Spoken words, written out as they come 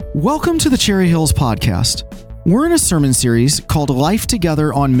Welcome to the Cherry Hills Podcast. We're in a sermon series called Life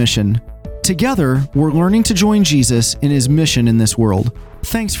Together on Mission. Together, we're learning to join Jesus in his mission in this world.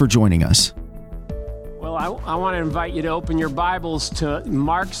 Thanks for joining us. Well, I want to invite you to open your Bibles to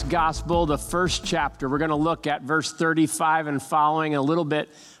Mark's Gospel, the first chapter. We're going to look at verse 35 and following a little bit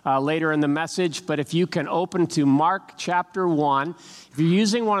later in the message. But if you can open to Mark chapter 1. If you're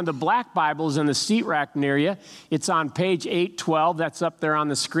using one of the black Bibles in the seat rack near you, it's on page 812. That's up there on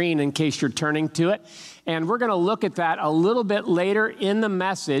the screen in case you're turning to it. And we're going to look at that a little bit later in the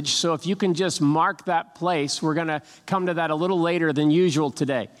message. So if you can just mark that place, we're going to come to that a little later than usual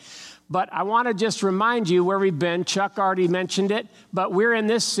today. But I want to just remind you where we've been. Chuck already mentioned it, but we're in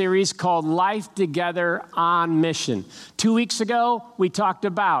this series called Life Together on Mission. 2 weeks ago, we talked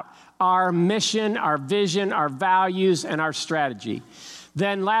about our mission, our vision, our values, and our strategy.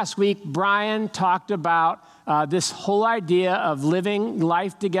 Then last week, Brian talked about this whole idea of living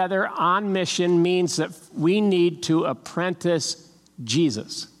life together on mission means that we need to apprentice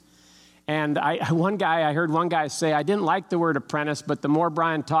Jesus. And I heard one guy say, I didn't like the word apprentice, but the more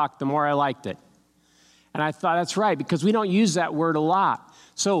Brian talked, the more I liked it. And I thought that's right, because we don't use that word a lot.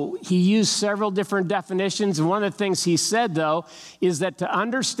 So he used several different definitions. And one of the things he said, though, is that to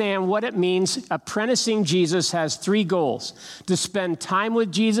understand what it means, apprenticing Jesus has three goals: to spend time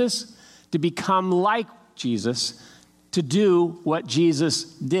with Jesus, to become like Jesus, to do what Jesus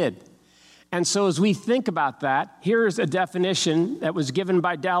did. And so as we think about that, here's a definition that was given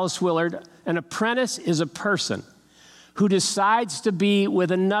by Dallas Willard. An apprentice is a person who decides to be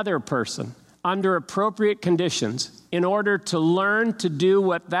with another person under appropriate conditions in order to learn to do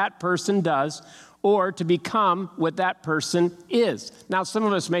what that person does or to become what that person is. Now, some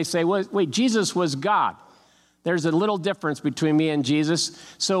of us may say, well, wait, Jesus was God. There's a little difference between me and Jesus.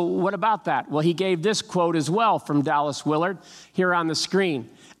 So what about that? Well, he gave this quote as well from Dallas Willard here on the screen.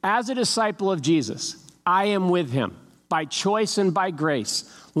 As a disciple of Jesus, I am with him by choice and by grace,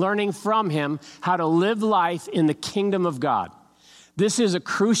 learning from him how to live life in the kingdom of God. This is a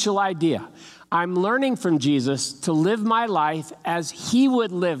crucial idea. I'm learning from Jesus to live my life as he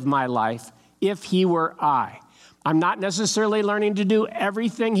would live my life if he were I. I'm not necessarily learning to do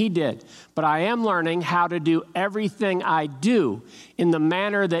everything he did, but I am learning how to do everything I do in the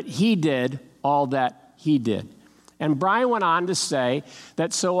manner that he did all that he did. And Brian went on to say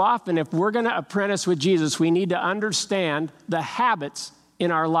that so often, if we're going to apprentice with Jesus, we need to understand the habits in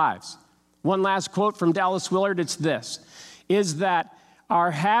our lives. One last quote from Dallas Willard, it's this, is that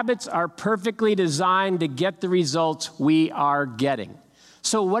our habits are perfectly designed to get the results we are getting.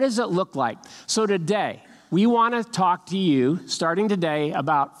 So what does it look like? So today, we want to talk to you, starting today,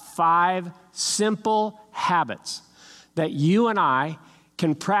 about 5 simple habits that you and I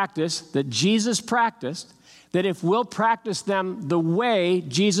can practice, that Jesus practiced, that if we'll practice them the way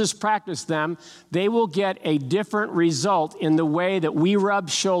Jesus practiced them, they will get a different result in the way that we rub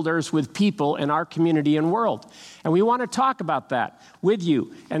shoulders with people in our community and world. And we want to talk about that with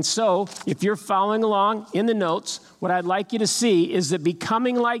you. And so, if you're following along in the notes, what I'd like you to see is that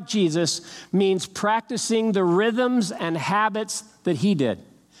becoming like Jesus means practicing the rhythms and habits that he did.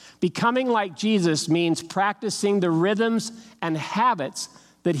 Becoming like Jesus means practicing the rhythms and habits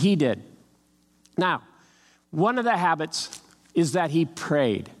that he did. Now, one of the habits is that he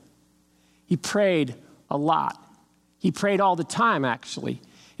prayed. He prayed a lot. He prayed all the time, actually.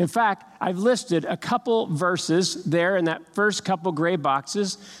 In fact, I've listed a couple verses there in that first couple gray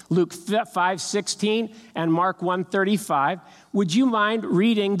boxes, Luke 5:16 and Mark 1:35. Would you mind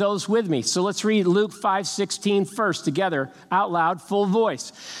reading those with me? So let's read Luke 5:16 first together, out loud, full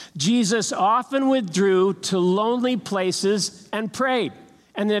voice. Jesus often withdrew to lonely places and prayed.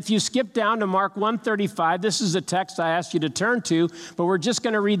 And then if you skip down to Mark 1:35, this is a text I asked you to turn to, but we're just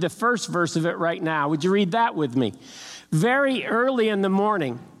going to read the first verse of it right now. Would you read that with me? Very early in the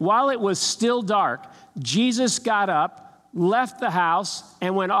morning, while it was still dark, Jesus got up, left the house,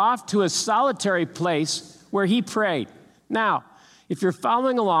 and went off to a solitary place where he prayed. Now, if you're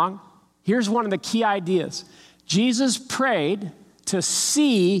following along, here's one of the key ideas. Jesus prayed to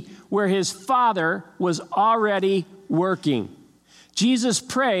see where his Father was already working. Jesus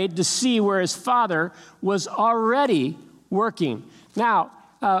prayed to see where his Father was already working. Now,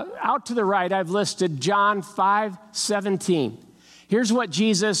 out to the right, I've listed John 5:17. Here's what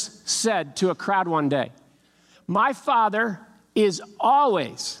Jesus said to a crowd one day. My Father is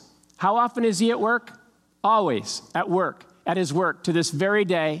always, how often is he at work? Always at work, at his work to this very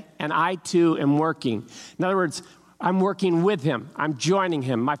day, and I too am working. In other words, I'm working with him. I'm joining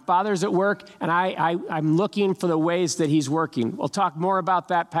him. My Father's at work, and I'm looking for the ways that he's working. We'll talk more about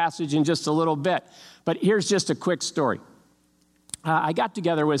that passage in just a little bit. But here's just a quick story. I got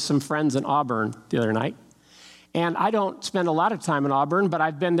together with some friends in Auburn the other night. And I don't spend a lot of time in Auburn, but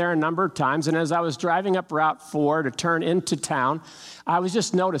I've been there a number of times. And as I was driving up Route 4 to turn into town, I was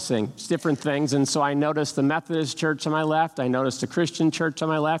just noticing different things. And so I noticed the Methodist church on my left. I noticed the Christian church on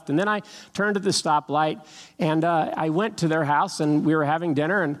my left. And then I turned at the stoplight, and I went to their house, and we were having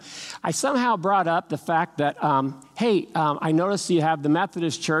dinner. And I somehow brought up the fact that, I noticed you have the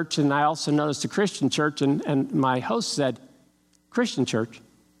Methodist church, and I also noticed the Christian church. And my host said, Christian church?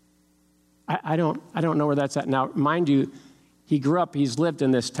 I don't know where that's at. Now, mind you, he's lived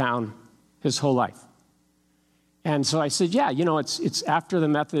in this town his whole life. And so I said, yeah, it's after the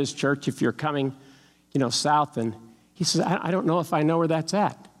Methodist church if you're coming, south. And he says, I don't know if I know where that's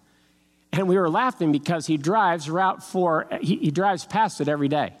at. And we were laughing because he drives Route 4, he drives past it every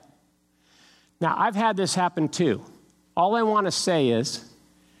day. Now, I've had this happen too. All I want to say is,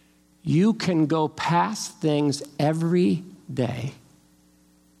 you can go past things every day,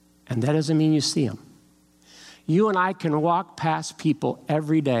 and that doesn't mean you see them. You and I can walk past people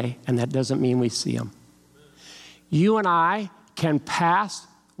every day, and that doesn't mean we see them. You and I can pass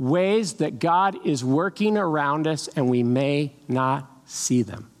ways that God is working around us, and we may not see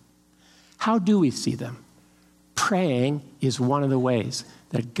them. How do we see them? Praying is one of the ways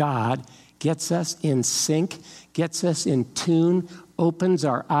that God gets us in sync, gets us in tune, opens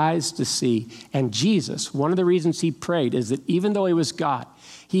our eyes to see. And Jesus, one of the reasons he prayed is that even though he was God,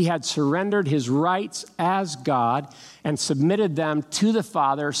 he had surrendered his rights as God and submitted them to the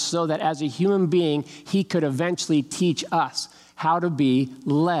Father so that as a human being, he could eventually teach us how to be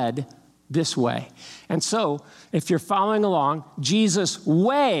led this way. And so, if you're following along, Jesus'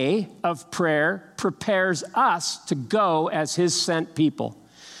 way of prayer prepares us to go as his sent people.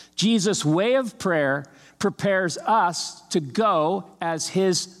 Jesus' way of prayer prepares us to go as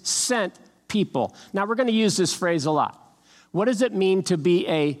his sent people. Now, we're going to use this phrase a lot. What does it mean to be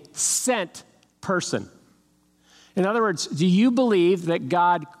a sent person? In other words, do you believe that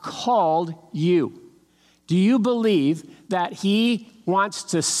God called you? Do you believe that he wants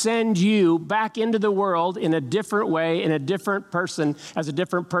to send you back into the world in a different way, as a different person,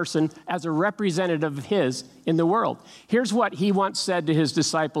 as a representative of his in the world? Here's what he once said to his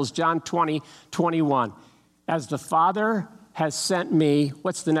disciples, John 20:21. As the Father has sent me,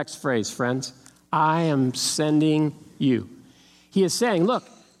 what's the next phrase, friends? I am sending you. He is saying, look,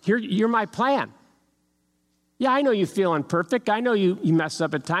 you're my plan. Yeah, I know you feel imperfect. I know you mess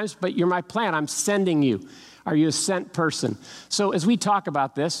up at times, but you're my plan. I'm sending you. Are you a sent person? So as we talk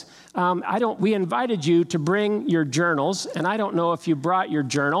about this, we invited you to bring your journals, and I don't know if you brought your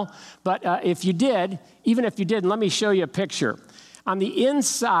journal, but if you did, even if you didn't, let me show you a picture. On the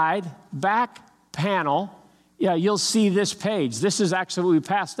inside back panel, you'll see this page. This is actually what we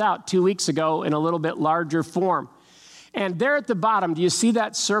passed out 2 weeks ago in a little bit larger form. And there at the bottom, do you see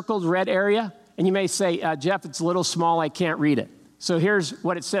that circled red area? And you may say, Jeff, it's a little small, I can't read it. So here's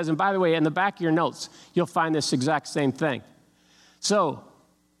what it says. And by the way, in the back of your notes, you'll find this exact same thing. So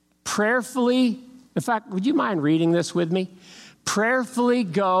prayerfully, in fact, would you mind reading this with me? Prayerfully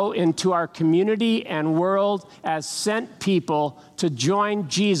go into our community and world as sent people to join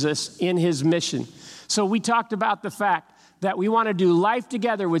Jesus in his mission. So we talked about the fact that we want to do life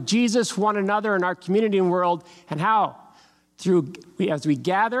together with Jesus, one another, in our community and world, and how? As we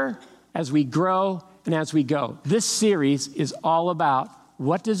gather, as we grow, and as we go. This series is all about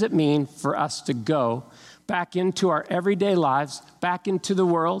what does it mean for us to go back into our everyday lives, back into the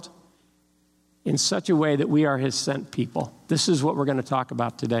world, in such a way that we are his sent people. This is what we're going to talk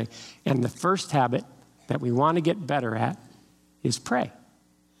about today. And the first habit that we want to get better at is pray.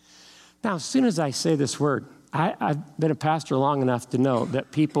 Now, as soon as I say this word, I've been a pastor long enough to know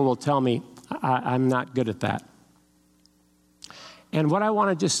that people will tell me I'm not good at that. And what I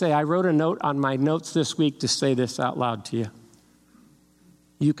want to just say, I wrote a note on my notes this week to say this out loud to you.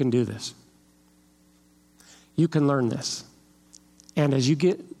 You can do this. You can learn this. And as you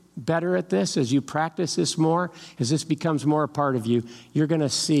get better at this, as you practice this more, as this becomes more a part of you, you're going to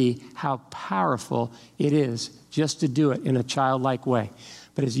see how powerful it is just to do it in a childlike way.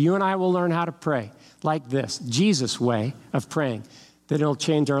 But as you and I will learn how to pray like this, Jesus' way of praying, then it'll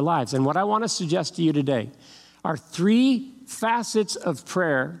change our lives. And what I want to suggest to you today are 3 facets of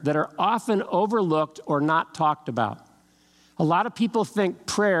prayer that are often overlooked or not talked about. A lot of people think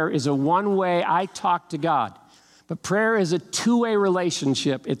prayer is a one-way, I talk to God. But prayer is a two-way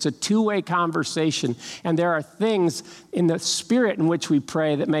relationship. It's a two-way conversation. And there are things in the spirit in which we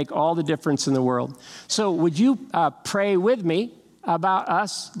pray that make all the difference in the world. So would you pray with me about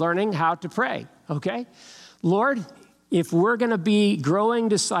us learning how to pray, okay? Lord, if we're going to be growing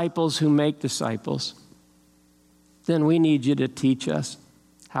disciples who make disciples, then we need you to teach us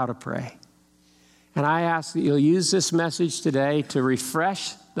how to pray. And I ask that you'll use this message today to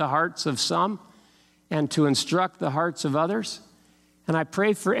refresh the hearts of some and to instruct the hearts of others. And I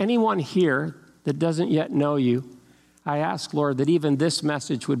pray for anyone here that doesn't yet know you. I ask, Lord, that even this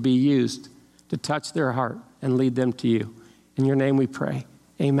message would be used to touch their heart and lead them to you. In your name we pray.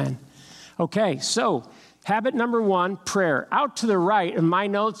 Amen. Okay, so habit number 1, prayer. Out to the right in my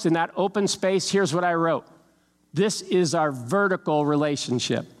notes in that open space, here's what I wrote. This is our vertical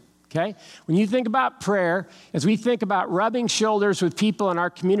relationship. Okay? When you think about prayer, as we think about rubbing shoulders with people in our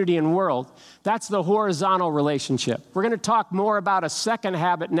community and world, that's the horizontal relationship. We're going to talk more about a second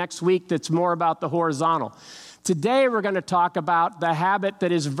habit next week that's more about the horizontal. Today, we're going to talk about the habit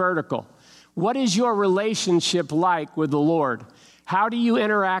that is vertical. What is your relationship like with the Lord? How do you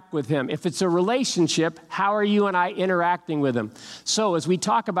interact with him? If it's a relationship, how are you and I interacting with him? So as we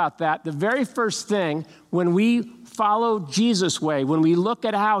talk about that, the very first thing when we follow Jesus' way, when we look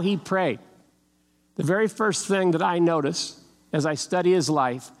at how he prayed, the very first thing that I notice as I study his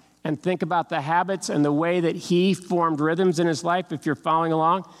life and think about the habits and the way that he formed rhythms in his life, if you're following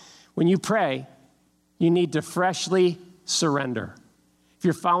along, when you pray, you need to freshly surrender. If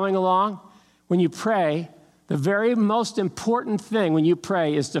you're following along, when you pray, the very most important thing when you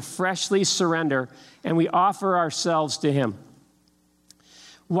pray is to freshly surrender, and we offer ourselves to him.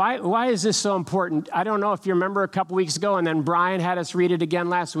 Why is this so important? I don't know if you remember a couple weeks ago, and then Brian had us read it again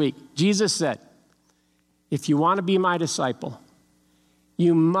last week. Jesus said, if you want to be my disciple,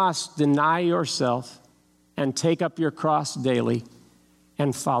 you must deny yourself and take up your cross daily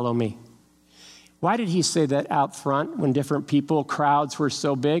and follow me. Why did he say that out front when different people, crowds were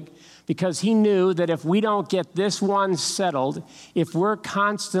so big? Because he knew that if we don't get this one settled, if we're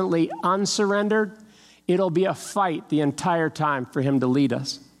constantly unsurrendered, it'll be a fight the entire time for him to lead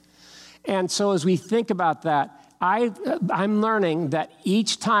us. And so as we think about that, I'm learning that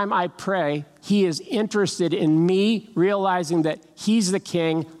each time I pray, he is interested in me realizing that he's the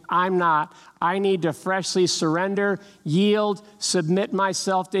king, I'm not. I need to freshly surrender, yield, submit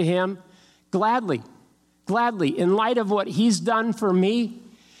myself to him gladly, in light of what he's done for me,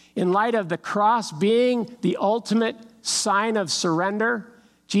 in light of the cross being the ultimate sign of surrender.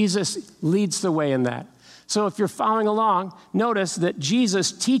 Jesus leads the way in that. So if you're following along, notice that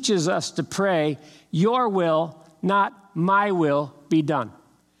Jesus teaches us to pray, your will, not my will, be done.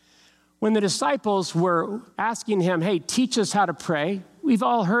 When the disciples were asking him, hey, teach us how to pray, we've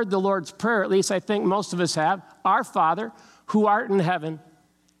all heard the Lord's Prayer, at least I think most of us have. Our Father, who art in heaven,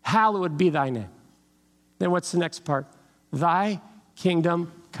 hallowed be thy name. Then what's the next part? Thy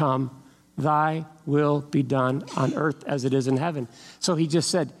kingdom come, thy will be done on earth as it is in heaven. So he just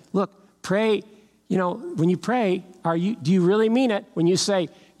said, look, pray. You know, when you pray, do you really mean it when you say,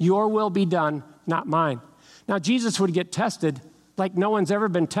 your will be done, not mine? Now, Jesus would get tested like no one's ever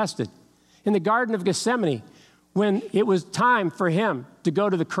been tested. In the Garden of Gethsemane, when it was time for him to go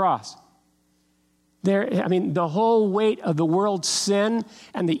to the cross, the whole weight of the world's sin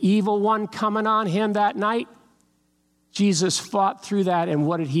and the evil one coming on him that night, Jesus fought through that, and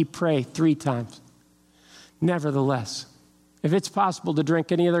what did he pray 3 times? Nevertheless, if it's possible to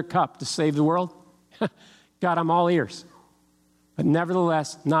drink any other cup to save the world, God, I'm all ears. But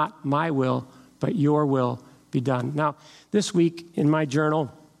nevertheless, not my will, but your will be done. Now, this week in my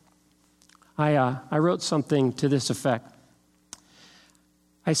journal, I wrote something to this effect.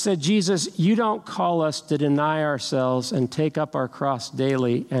 I said, Jesus, you don't call us to deny ourselves and take up our cross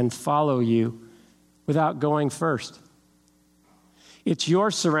daily and follow you without going first. It's your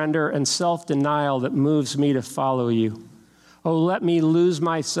surrender and self-denial that moves me to follow you. Oh, let me lose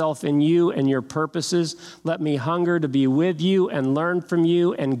myself in you and your purposes. Let me hunger to be with you and learn from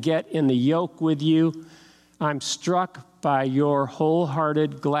you and get in the yoke with you. I'm struck by your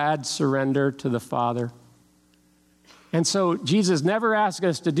wholehearted, glad surrender to the Father. And so Jesus never asked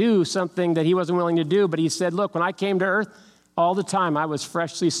us to do something that he wasn't willing to do, but he said, look, when I came to earth, all the time I was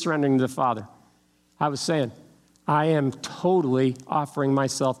freshly surrendering to the Father. I was saying, I am totally offering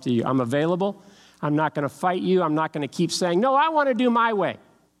myself to you. I'm available. I'm not going to fight you. I'm not going to keep saying, no, I want to do my way.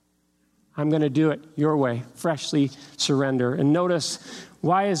 I'm going to do it your way, freshly surrender. And notice,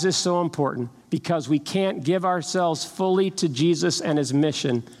 why is this so important? Because we can't give ourselves fully to Jesus and his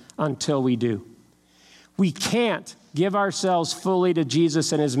mission until we do. We can't give ourselves fully to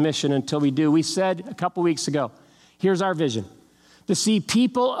Jesus and his mission until we do. We said a couple weeks ago, here's our vision: to see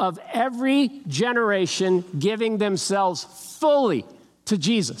people of every generation giving themselves fully to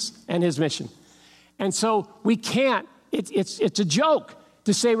Jesus and his mission. And so we can't, it's a joke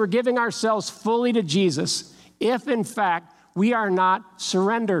to say we're giving ourselves fully to Jesus if, in fact, we are not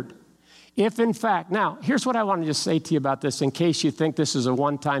surrendered. If in fact, now, here's what I want to just say to you about this in case you think this is a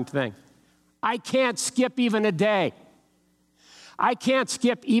one-time thing. I can't skip even a day. I can't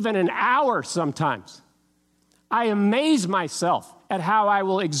skip even an hour sometimes. I amaze myself at how I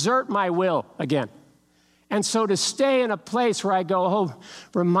will exert my will again. And so to stay in a place where I go, oh,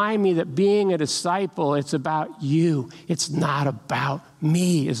 remind me that being a disciple, it's about you. It's not about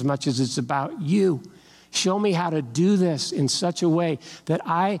me as much as it's about you. Show me how to do this in such a way that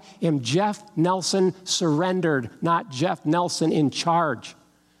I am Jeff Nelson surrendered, not Jeff Nelson in charge.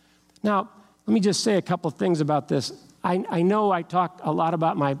 Now, let me just say a couple things about this. I know I talk a lot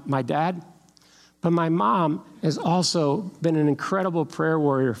about my dad, but my mom has also been an incredible prayer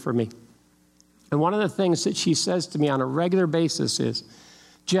warrior for me. And one of the things that she says to me on a regular basis is,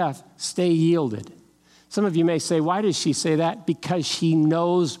 Jeff, stay yielded. Some of you may say, why does she say that? Because she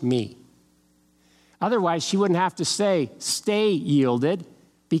knows me. Otherwise, she wouldn't have to say, stay yielded,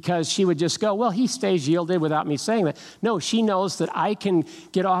 because she would just go, well, he stays yielded without me saying that. No, she knows that I can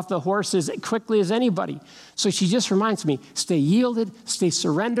get off the horse as quickly as anybody. So she just reminds me, stay yielded, stay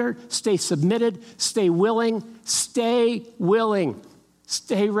surrendered, stay submitted, stay willing, stay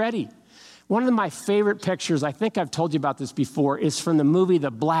ready. One of my favorite pictures, I think I've told you about this before, is from the movie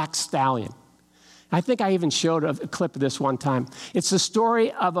The Black Stallion. I think I even showed a clip of this one time. It's the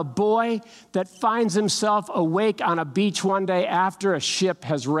story of a boy that finds himself awake on a beach one day after a ship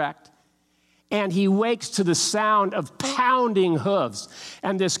has wrecked. And he wakes to the sound of pounding hooves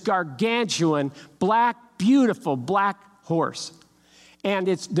and this gargantuan, beautiful black horse. And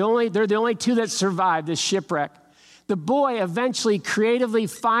they're the only two that survive this shipwreck. The boy eventually creatively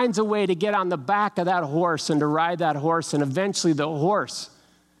finds a way to get on the back of that horse and to ride that horse, and eventually the horse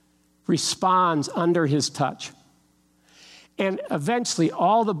responds under his touch. And eventually,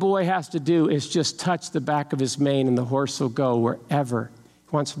 all the boy has to do is just touch the back of his mane, and the horse will go wherever he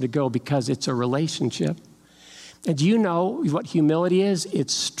wants him to go, because it's a relationship. And do you know what humility is?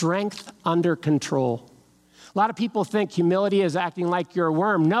 It's strength under control. A lot of people think humility is acting like you're a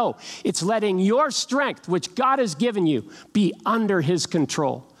worm. No, it's letting your strength, which God has given you, be under his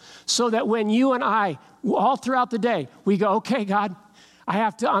control. So that when you and I, all throughout the day, we go, okay, God, I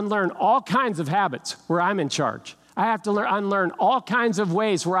have to unlearn all kinds of habits where I'm in charge. I have to unlearn all kinds of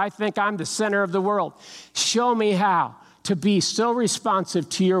ways where I think I'm the center of the world. Show me how to be so responsive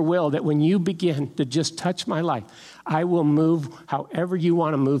to your will that when you begin to just touch my life, I will move however you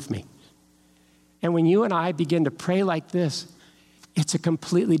want to move me. And when you and I begin to pray like this, it's a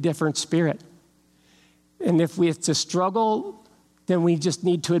completely different spirit. And if it's a struggle, then we just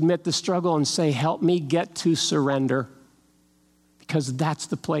need to admit the struggle and say, help me get to surrender. Because that's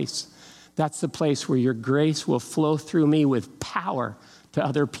the place. That's the place where your grace will flow through me with power to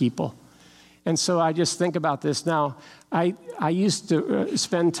other people. And so I just think about this now. I used to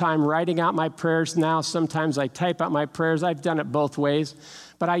spend time writing out my prayers. Now sometimes I type out my prayers. I've done it both ways.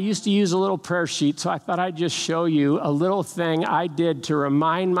 But I used to use a little prayer sheet, so I thought I'd just show you a little thing I did to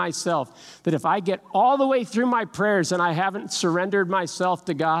remind myself that if I get all the way through my prayers and I haven't surrendered myself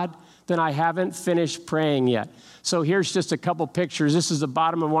to God, then I haven't finished praying yet. So here's just a couple pictures. This is the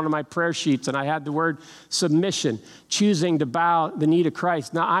bottom of one of my prayer sheets, and I had the word submission, choosing to bow the knee to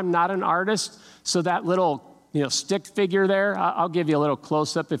Christ. Now, I'm not an artist, so that little stick figure there, I'll give you a little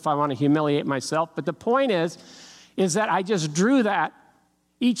close-up if I want to humiliate myself. But the point is that I just drew that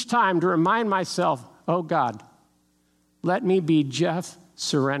each time to remind myself, oh God, let me be Jeff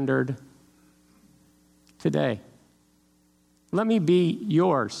surrendered today. Let me be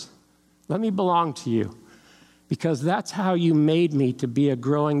yours. Let me belong to you, because that's how you made me to be a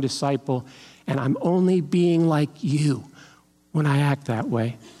growing disciple, and I'm only being like you when I act that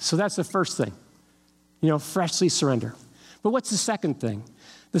way. So that's the first thing, freshly surrender. But what's the second thing?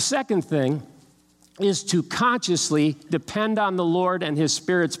 The second thing is to consciously depend on the Lord and his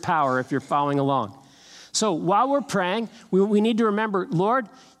Spirit's power if you're following along. So while we're praying, we need to remember, Lord,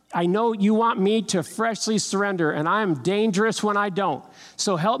 I know you want me to freshly surrender, and I am dangerous when I don't.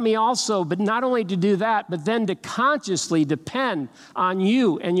 So help me also, but not only to do that, but then to consciously depend on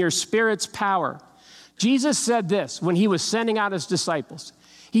you and your Spirit's power. Jesus said this when he was sending out his disciples.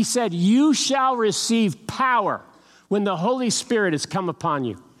 He said, you shall receive power when the Holy Spirit has come upon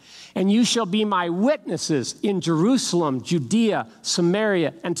you. And you shall be my witnesses in Jerusalem, Judea,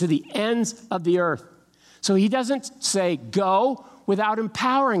 Samaria, and to the ends of the earth. So he doesn't say go without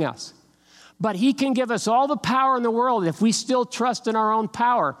empowering us. But he can give us all the power in the world. If we still trust in our own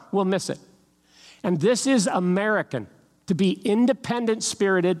power, we'll miss it. And this is American, to be independent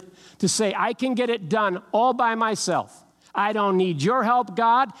spirited, to say, I can get it done all by myself. I don't need your help,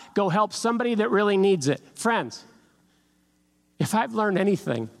 God. Go help somebody that really needs it. Friends, if I've learned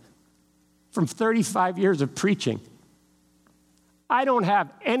anything from 35 years of preaching. I don't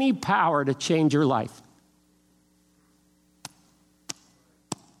have any power to change your life.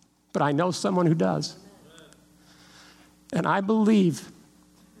 But I know someone who does. And I believe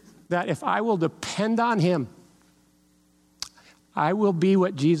that if I will depend on him, I will be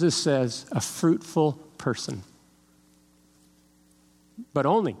what Jesus says, a fruitful person. But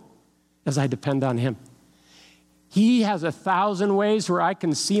only as I depend on him. He has 1,000 ways where I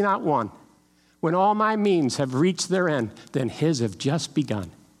can see not one. When all my means have reached their end, then his have just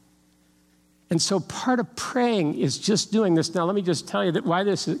begun. And so part of praying is just doing this. Now, let me just tell you that why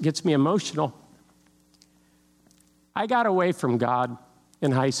this gets me emotional. I got away from God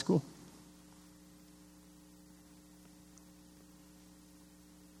in high school.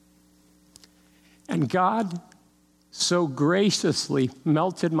 And God so graciously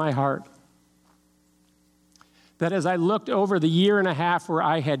melted my heart that as I looked over the year and a half where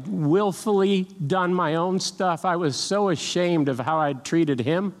I had willfully done my own stuff, I was so ashamed of how I'd treated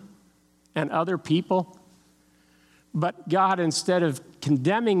him and other people. But God, instead of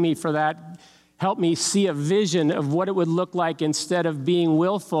condemning me for that, helped me see a vision of what it would look like instead of being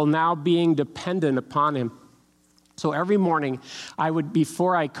willful, now being dependent upon him. So every morning, I would,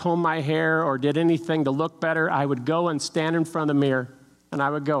 before I combed my hair or did anything to look better, I would go and stand in front of the mirror, and I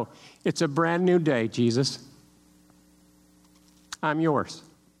would go, "It's a brand new day, Jesus. I'm yours.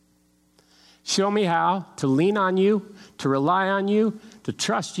 Show me how to lean on you, to rely on you, to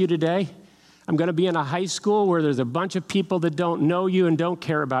trust you today. I'm going to be in a high school where there's a bunch of people that don't know you and don't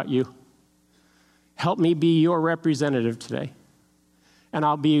care about you. Help me be your representative today. And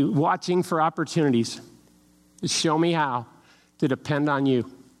I'll be watching for opportunities to show me how to depend on you."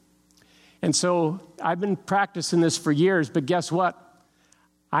 And so I've been practicing this for years, but guess what?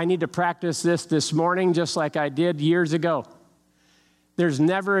 I need to practice this morning just like I did years ago. There's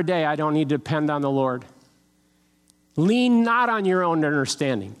never a day I don't need to depend on the Lord. Lean not on your own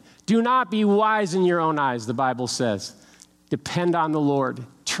understanding. Do not be wise in your own eyes, the Bible says. Depend on the Lord.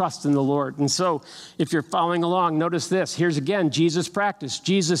 Trust in the Lord. And so if you're following along, notice this. Here's again Jesus' practice.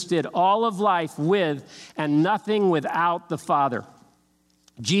 Jesus did all of life with and nothing without the Father.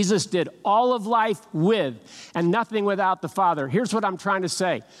 Jesus did all of life with and nothing without the Father. Here's what I'm trying to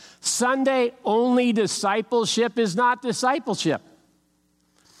say. Sunday-only discipleship is not discipleship.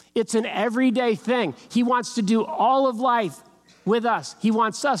 It's an everyday thing. He wants to do all of life with us. He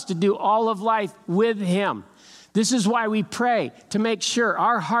wants us to do all of life with him. This is why we pray, to make sure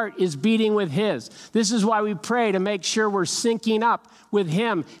our heart is beating with his. This is why we pray, to make sure we're syncing up with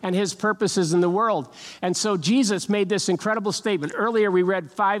him and his purposes in the world. And so Jesus made this incredible statement. Earlier we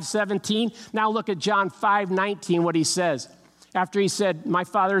read 5:17. Now look at John 5:19, what he says. After he said, "My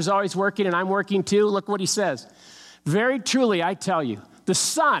Father is always working and I'm working too," look what he says. "Very truly, I tell you, the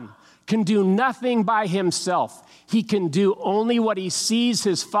Son can do nothing by himself. He can do only what he sees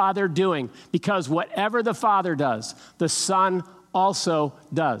his Father doing, because whatever the Father does, the Son also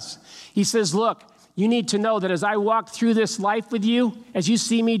does." He says, look, you need to know that as I walk through this life with you, as you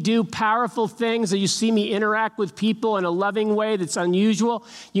see me do powerful things, as you see me interact with people in a loving way that's unusual,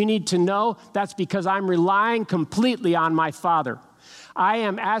 you need to know that's because I'm relying completely on my Father. I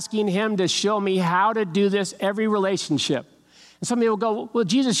am asking him to show me how to do this every relationship. And some people go, "Well,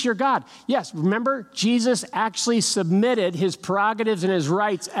 Jesus, you're God." Yes, remember, Jesus actually submitted his prerogatives and his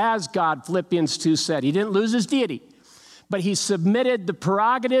rights as God, Philippians 2 said. He didn't lose his deity, but he submitted the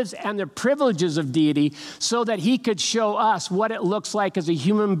prerogatives and the privileges of deity so that he could show us what it looks like as a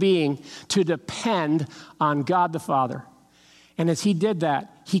human being to depend on God the Father. And as he did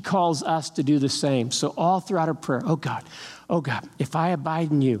that, he calls us to do the same. So all throughout our prayer, oh God, if I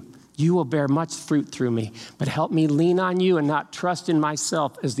abide in you, you will bear much fruit through me, but help me lean on you and not trust in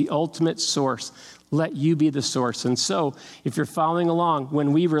myself as the ultimate source. Let you be the source. And so, if you're following along,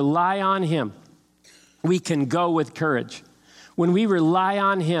 when we rely on him, we can go with courage. When we rely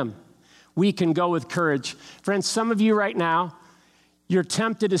on him, we can go with courage. Friends, some of you right now, you're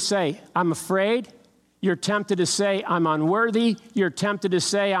tempted to say, "I'm afraid." You're tempted to say, "I'm unworthy." You're tempted to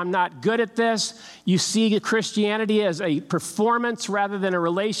say, "I'm not good at this." You see Christianity as a performance rather than a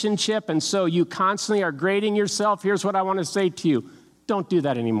relationship, and so you constantly are grading yourself. Here's what I want to say to you. Don't do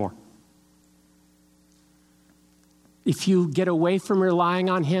that anymore. If you get away from relying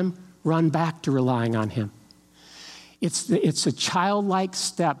on him, run back to relying on him. It's a childlike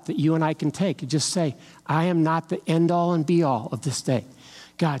step that you and I can take. You just say, "I am not the end-all and be-all of this day.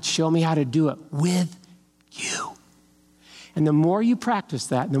 God, show me how to do it with you." And the more you practice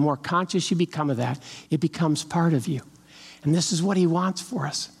that, and the more conscious you become of that, it becomes part of you. And this is what he wants for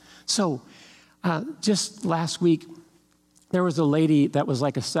us. So just last week, There was a lady that was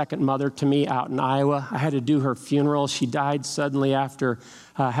like a second mother to me out in Iowa. I had to do her funeral. She died suddenly after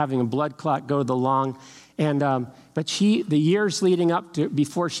having a blood clot go to the lung. But the years leading up to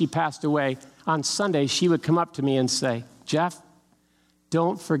before she passed away, on Sunday, she would come up to me and say, Jeff,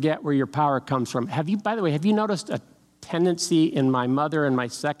 don't forget where your power comes from. By the way, have you noticed a tendency in my mother and my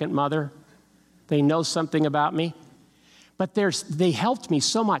second mother? They know something about me. But they helped me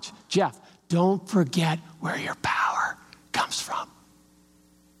so much. Jeff, don't forget where your power comes from.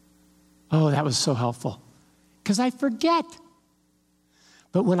 Oh, that was so helpful. Because I forget.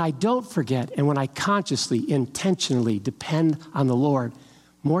 But when I don't forget and when I consciously, intentionally depend on the Lord,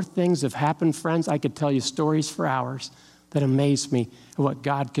 more things have happened, friends. I could tell you stories for hours that amaze me of what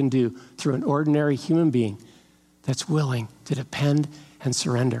God can do through an ordinary human being that's willing to depend and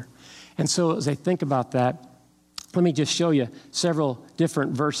surrender. And so as I think about that, let me just show you several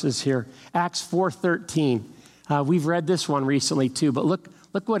different verses here. Acts 4:13. We've read this one recently too, but look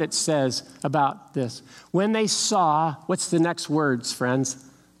what it says about this. When they saw, what's the next words, friends?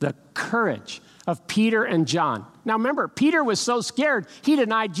 The courage of Peter and John. Now remember, Peter was so scared, he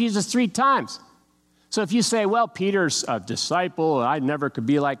denied Jesus 3 times. So if you say, well, Peter's a disciple, I never could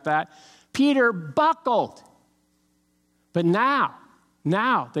be like that. Peter buckled. But now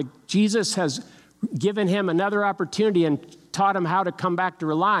that Jesus has given him another opportunity and taught him how to come back to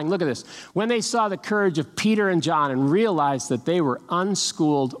relying. Look at this. When they saw the courage of Peter and John and realized that they were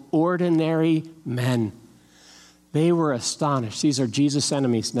unschooled, ordinary men, they were astonished. These are Jesus'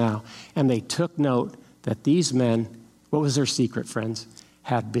 enemies now. And they took note that these men, what was their secret, friends?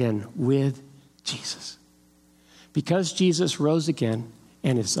 Had been with Jesus. Because Jesus rose again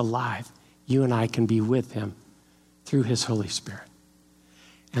and is alive, you and I can be with him through his Holy Spirit.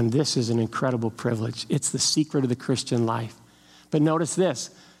 And this is an incredible privilege. It's the secret of the Christian life. But notice this,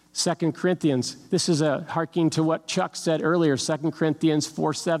 2 Corinthians, this is harking to what Chuck said earlier, 2 Corinthians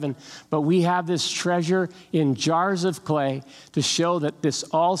 4:7. But we have this treasure in jars of clay to show that this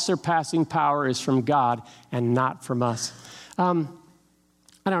all-surpassing power is from God and not from us.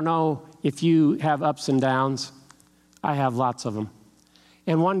 I don't know if you have ups and downs. I have lots of them.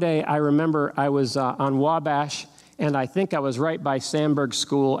 And one day I remember I was on Wabash, and I think I was right by Sandburg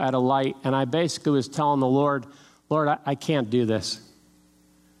School at a light, and I basically was telling the Lord, I can't do this.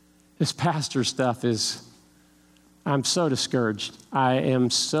 This pastor stuff I'm so discouraged. I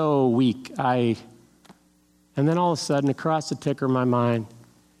am so weak. And then all of a sudden, across the ticker of my mind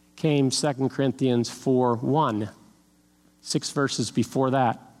came 2 Corinthians 4:1, 6 verses before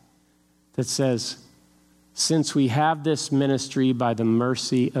that says, since we have this ministry by the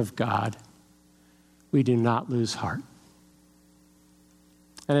mercy of God, we do not lose heart.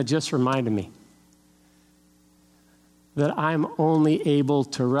 And it just reminded me that I'm only able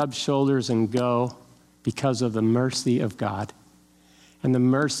to rub shoulders and go because of the mercy of God. And the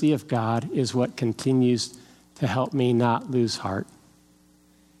mercy of God is what continues to help me not lose heart.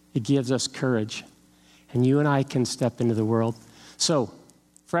 It gives us courage. And you and I can step into the world. So,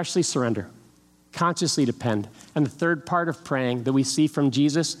 freshly surrender. Consciously depend. And the third part of praying that we see from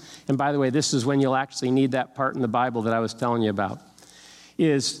Jesus, and by the way, this is when you'll actually need that part in the Bible that I was telling you about,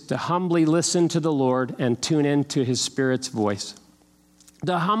 is to humbly listen to the Lord and tune in to his Spirit's voice.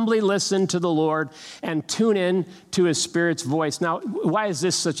 To humbly listen to the Lord and tune in to his Spirit's voice. Now, why is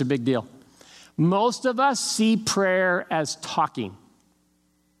this such a big deal? Most of us see prayer as talking.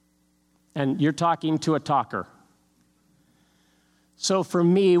 And you're talking to a talker. So for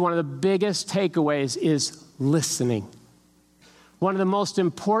me, one of the biggest takeaways is listening. One of the most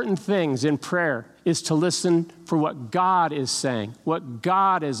important things in prayer is to listen for what God is saying, what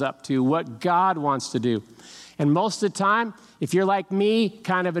God is up to, what God wants to do. And most of the time, if you're like me,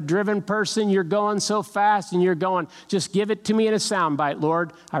 kind of a driven person, you're going so fast and you're going, just give it to me in a soundbite,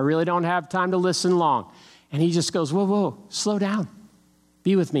 Lord. I really don't have time to listen long. And he just goes, whoa, slow down.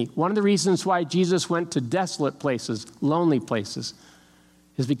 Be with me. One of the reasons why Jesus went to desolate places, lonely places,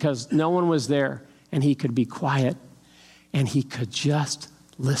 is because no one was there and he could be quiet and he could just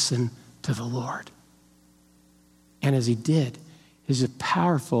listen to the Lord. And as he did, it's a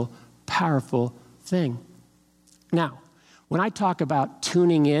powerful, powerful thing. Now, when I talk about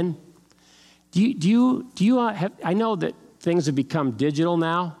tuning in, do you have, I know that things have become digital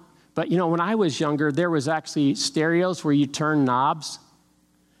now, but when I was younger, there was actually stereos where you turn knobs.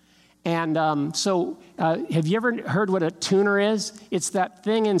 And so have you ever heard what a tuner is? It's that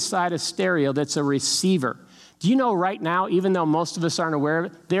thing inside a stereo that's a receiver. Do you know right now, even though most of us aren't aware of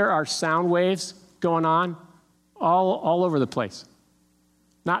it, there are sound waves going on all over the place.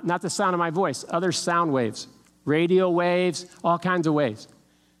 Not the sound of my voice, other sound waves, radio waves, all kinds of waves.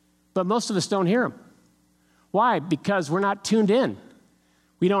 But most of us don't hear them. Why? Because we're not tuned in.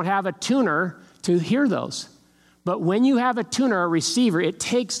 We don't have a tuner to hear those. But when you have a tuner, a receiver, it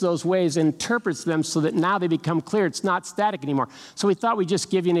takes those waves and interprets them so that now they become clear. It's not static anymore. So we thought we'd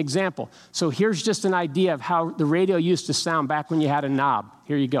just give you an example. So here's just an idea of how the radio used to sound back when you had a knob.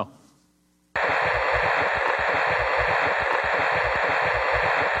 Here you go.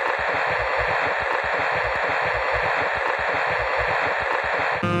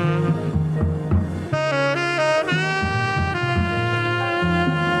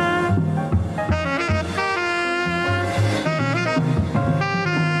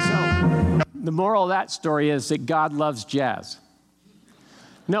 The moral of that story is that God loves jazz.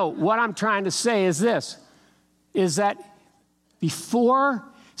 No, what I'm trying to say is this, is that before,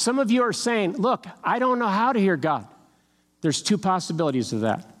 some of you are saying, look, I don't know how to hear God. There's two possibilities of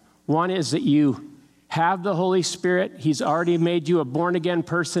that. One is that you have the Holy Spirit. He's already made you a born-again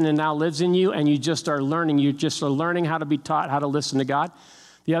person and now lives in you, and you just are learning. You just are learning how to be taught how to listen to God.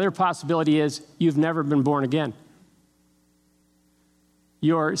 The other possibility is you've never been born again.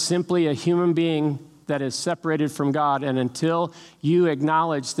 You're simply a human being that is separated from God, and until you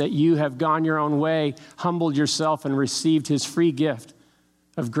acknowledge that you have gone your own way, humbled yourself, and received his free gift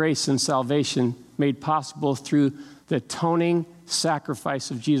of grace and salvation made possible through the atoning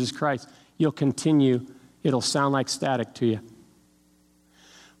sacrifice of Jesus Christ, you'll continue. It'll sound like static to you.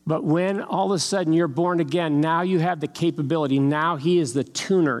 But when all of a sudden you're born again, now you have the capability. Now he is the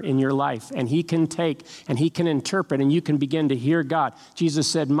tuner in your life, and he can take and he can interpret, and you can begin to hear God. Jesus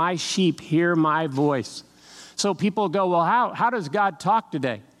said, my sheep hear my voice. So people go, well, how does God talk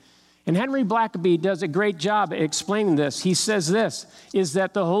today? And Henry Blackaby does a great job at explaining this. He says this, is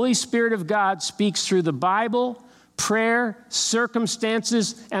that the Holy Spirit of God speaks through the Bible, prayer,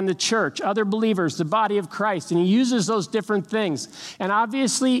 circumstances, and the church, other believers, the body of Christ. And he uses those different things. And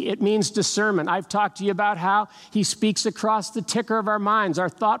obviously, it means discernment. I've talked to you about how he speaks across the ticker of our minds, our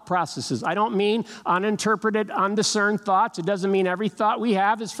thought processes. I don't mean uninterpreted, undiscerned thoughts. It doesn't mean every thought we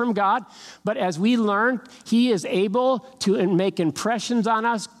have is from God. But as we learn, he is able to make impressions on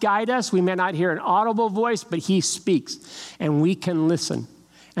us, guide us. We may not hear an audible voice, but he speaks, and we can listen.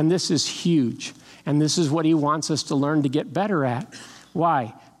 And this is huge. And this is what he wants us to learn to get better at.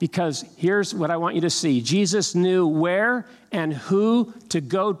 Why? Because here's what I want you to see. Jesus knew where and who to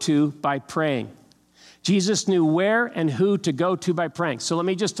go to by praying. Jesus knew where and who to go to by praying. So let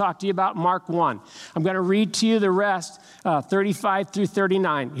me just talk to you about Mark 1. I'm going to read to you the rest, 35 through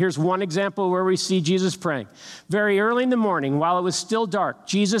 39. Here's one example where we see Jesus praying. Very early in the morning, while it was still dark,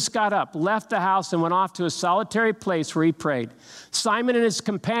 Jesus got up, left the house, and went off to a solitary place where he prayed. Simon and his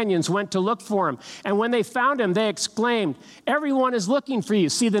companions went to look for him. And when they found him, they exclaimed, everyone is looking for you.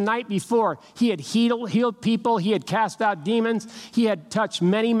 See, the night before, he had healed people. He had cast out demons. He had touched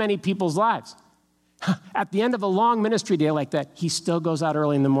many, many people's lives. At the end of a long ministry day like that, he still goes out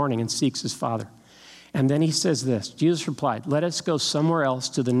early in the morning and seeks his Father. And then he says this, Jesus replied, let us go somewhere else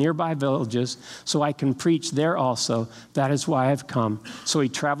to the nearby villages so I can preach there also. That is why I've come. So he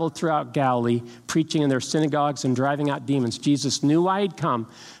traveled throughout Galilee, preaching in their synagogues and driving out demons. Jesus knew why he'd come,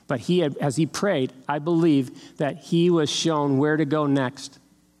 but as he prayed, I believe that he was shown where to go next.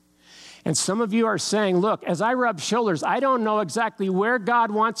 And some of you are saying, look, as I rub shoulders, I don't know exactly where God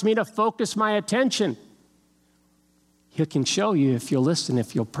wants me to focus my attention. He can show you if you'll listen,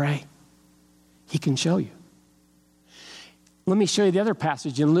 if you'll pray. He can show you. Let me show you the other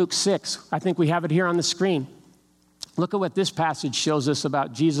passage in Luke 6. I think we have it here on the screen. Look at what this passage shows us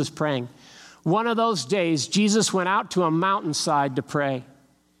about Jesus praying. One of those days, Jesus went out to a mountainside to pray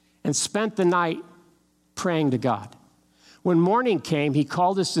and spent the night praying to God. When morning came, he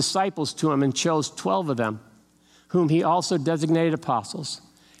called his disciples to him and chose 12 of them, whom he also designated apostles.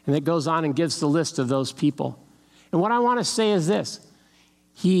 And it goes on and gives the list of those people. And what I want to say is this.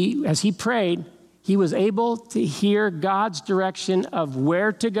 As he prayed, he was able to hear God's direction of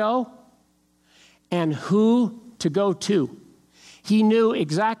where to go and who to go to. He knew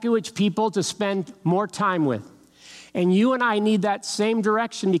exactly which people to spend more time with. And you and I need that same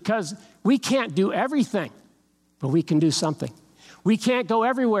direction because we can't do everything. But we can do something. We can't go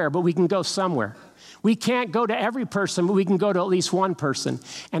everywhere, but we can go somewhere. We can't go to every person, but we can go to at least one person.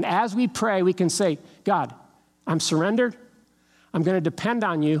 And as we pray, we can say, God, I'm surrendered. I'm going to depend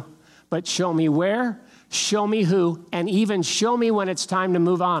on you, but show me where, show me who, and even show me when it's time to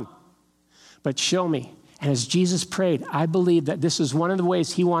move on. But show me. And as Jesus prayed, I believe that this is one of the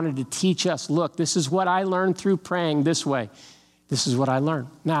ways he wanted to teach us. Look, this is what I learned through praying this way. This is what I learned.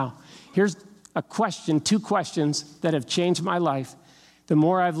 Now, here's two questions that have changed my life the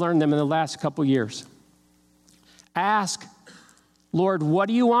more I've learned them in the last couple years. Ask, Lord, what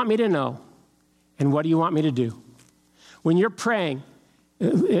do you want me to know? And what do you want me to do? When you're praying,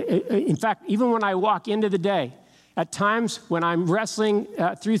 in fact, even when I walk into the day, at times when I'm wrestling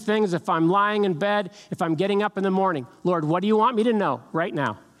through things, if I'm lying in bed, if I'm getting up in the morning, Lord, what do you want me to know right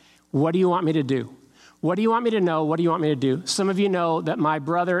now? What do you want me to do? What do you want me to know? What do you want me to do? Some of you know that my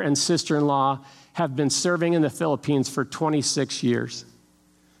brother and sister-in-law have been serving in the Philippines for 26 years.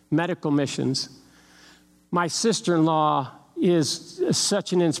 Medical missions. My sister-in-law is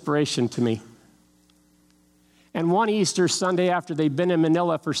such an inspiration to me. And one Easter Sunday after they'd been in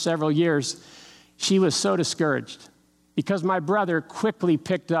Manila for several years, she was so discouraged because my brother quickly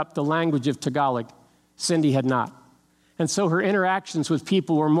picked up the language of Tagalog. Cindy had not. And so her interactions with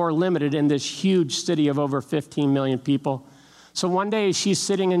people were more limited in this huge city of over 15 million people. So one day as she's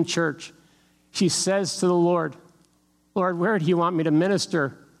sitting in church, she says to the Lord, Lord, where do you want me to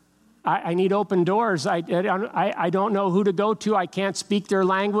minister? I need open doors. I don't know who to go to. I can't speak their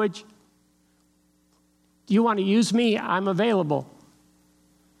language. Do you want to use me? I'm available.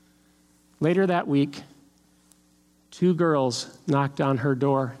 Later that week, 2 girls knocked on her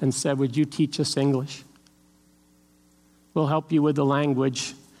door and said, would you teach us English? We'll help you with the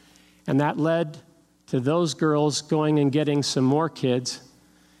language. And that led to those girls going and getting some more kids.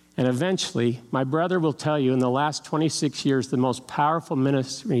 And eventually, my brother will tell you, in the last 26 years, the most powerful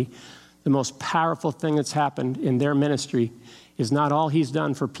ministry, the most powerful thing that's happened in their ministry is not all he's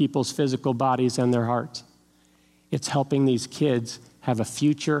done for people's physical bodies and their hearts. It's helping these kids have a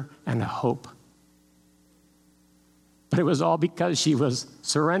future and a hope. But it was all because she was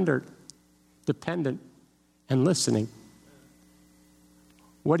surrendered, dependent, and listening.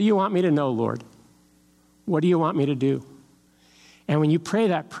 What do you want me to know, Lord? What do you want me to do? And when you pray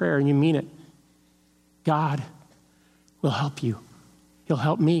that prayer and you mean it, God will help you. He'll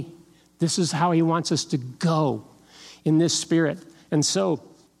help me. This is how he wants us to go in this spirit. And so,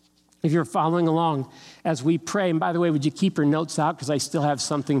 if you're following along as we pray, and by the way, would you keep your notes out? Because I still have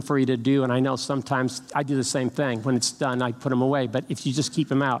something for you to do. And I know sometimes I do the same thing. When it's done, I put them away. But if you just keep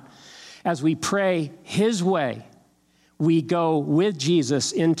them out. As we pray his way, we go with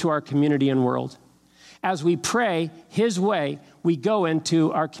Jesus into our community and world. As we pray his way, we go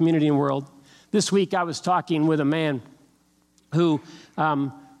into our community and world. This week I was talking with a man who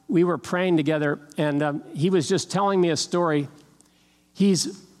we were praying together, and he was just telling me a story.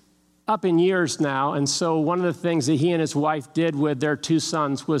 He's up in years now, and so one of the things that he and his wife did with their 2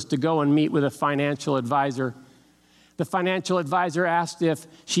 sons was to go and meet with a financial advisor. The financial advisor asked if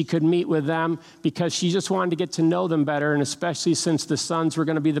she could meet with them because she just wanted to get to know them better, and especially since the sons were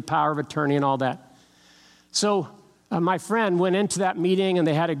going to be the power of attorney and all that. So my friend went into that meeting, and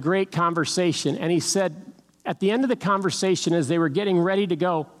they had a great conversation, and he said, at the end of the conversation, as they were getting ready to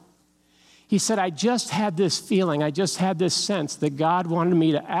go, he said, I just had this feeling, I just had this sense that God wanted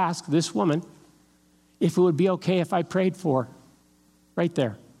me to ask this woman if it would be okay if I prayed for her, right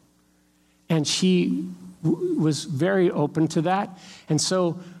there. And she was very open to that. And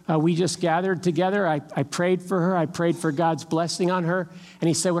so we just gathered together. I prayed for her. I prayed for God's blessing on her. And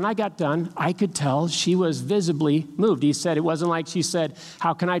he said, when I got done, I could tell she was visibly moved. He said, it wasn't like she said,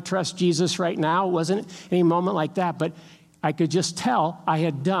 how can I trust Jesus right now? It wasn't any moment like that. But I could just tell I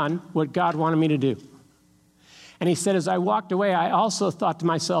had done what God wanted me to do. And he said, as I walked away, I also thought to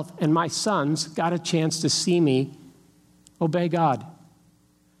myself, and my sons got a chance to see me obey God.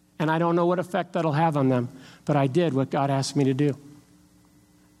 And I don't know what effect that'll have on them, but I did what God asked me to do.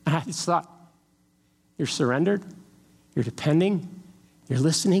 And I just thought, you're surrendered, you're depending, you're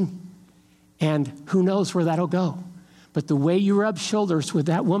listening, and who knows where that'll go. But the way you rubbed shoulders with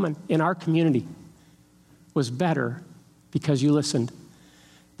that woman in our community was better because you listened.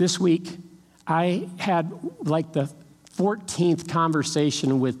 This week, I had like the 14th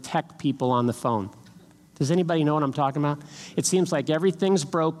conversation with tech people on the phone. Does anybody know what I'm talking about? It seems like everything's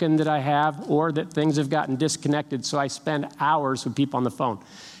broken that I have or that things have gotten disconnected, so I spend hours with people on the phone.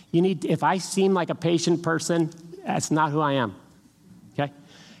 If I seem like a patient person, that's not who I am, okay?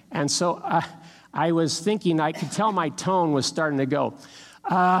 And so I was thinking, I could tell my tone was starting to go.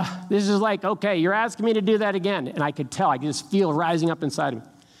 This is like, okay, you're asking me to do that again. And I could tell, I could just feel rising up inside of me.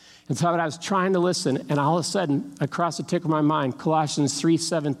 And so I was trying to listen, and all of a sudden, across the tip of my mind, Colossians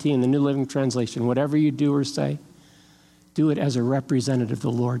 3:17, the New Living Translation, whatever you do or say, do it as a representative of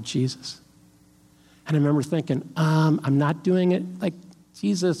the Lord Jesus. And I remember thinking, I'm not doing it like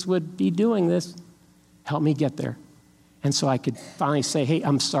Jesus would be doing this. Help me get there. And so I could finally say, hey,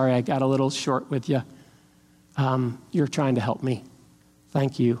 I'm sorry, I got a little short with you. You're trying to help me.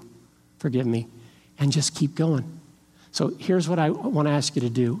 Thank you. Forgive me. And just keep going. So here's what I want to ask you to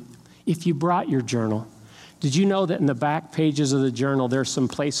do. If you brought your journal, Did you know that in the back pages of the journal, there's some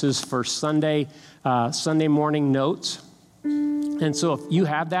places for Sunday morning notes? And so if you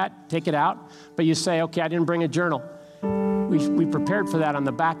have that, take it out. But you say, okay, I didn't bring a journal. We prepared for that on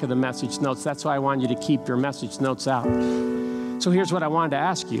the back of the message notes. That's why I wanted you to keep your message notes out. So here's what I wanted to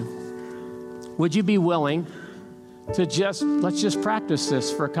ask you. Would you be willing to let's just practice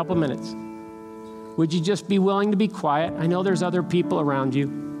this for a couple minutes. Would you just be willing to be quiet? I know there's other people around you.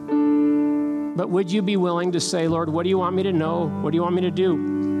 But would you be willing to say, Lord, what do you want me to know? What do you want me to do?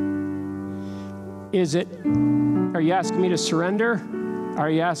 Are you asking me to surrender? Are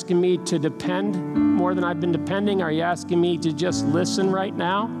you asking me to depend more than I've been depending? Are you asking me to just listen right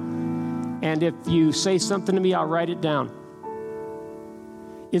now? And if you say something to me, I'll write it down.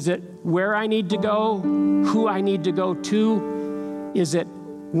 Is it where I need to go? Who I need to go to? Is it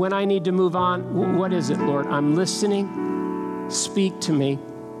when I need to move on? What is it, Lord? I'm listening. Speak to me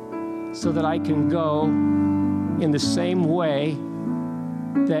so that I can go in the same way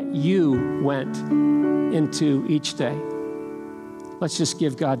that you went into each day. Let's just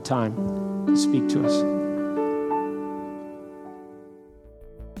give God time to speak to us.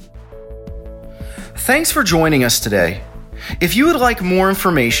 Thanks for joining us today. If you would like more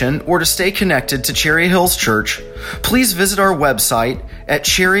information or to stay connected to Cherry Hills Church, please visit our website at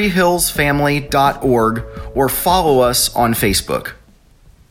cherryhillsfamily.org or follow us on Facebook.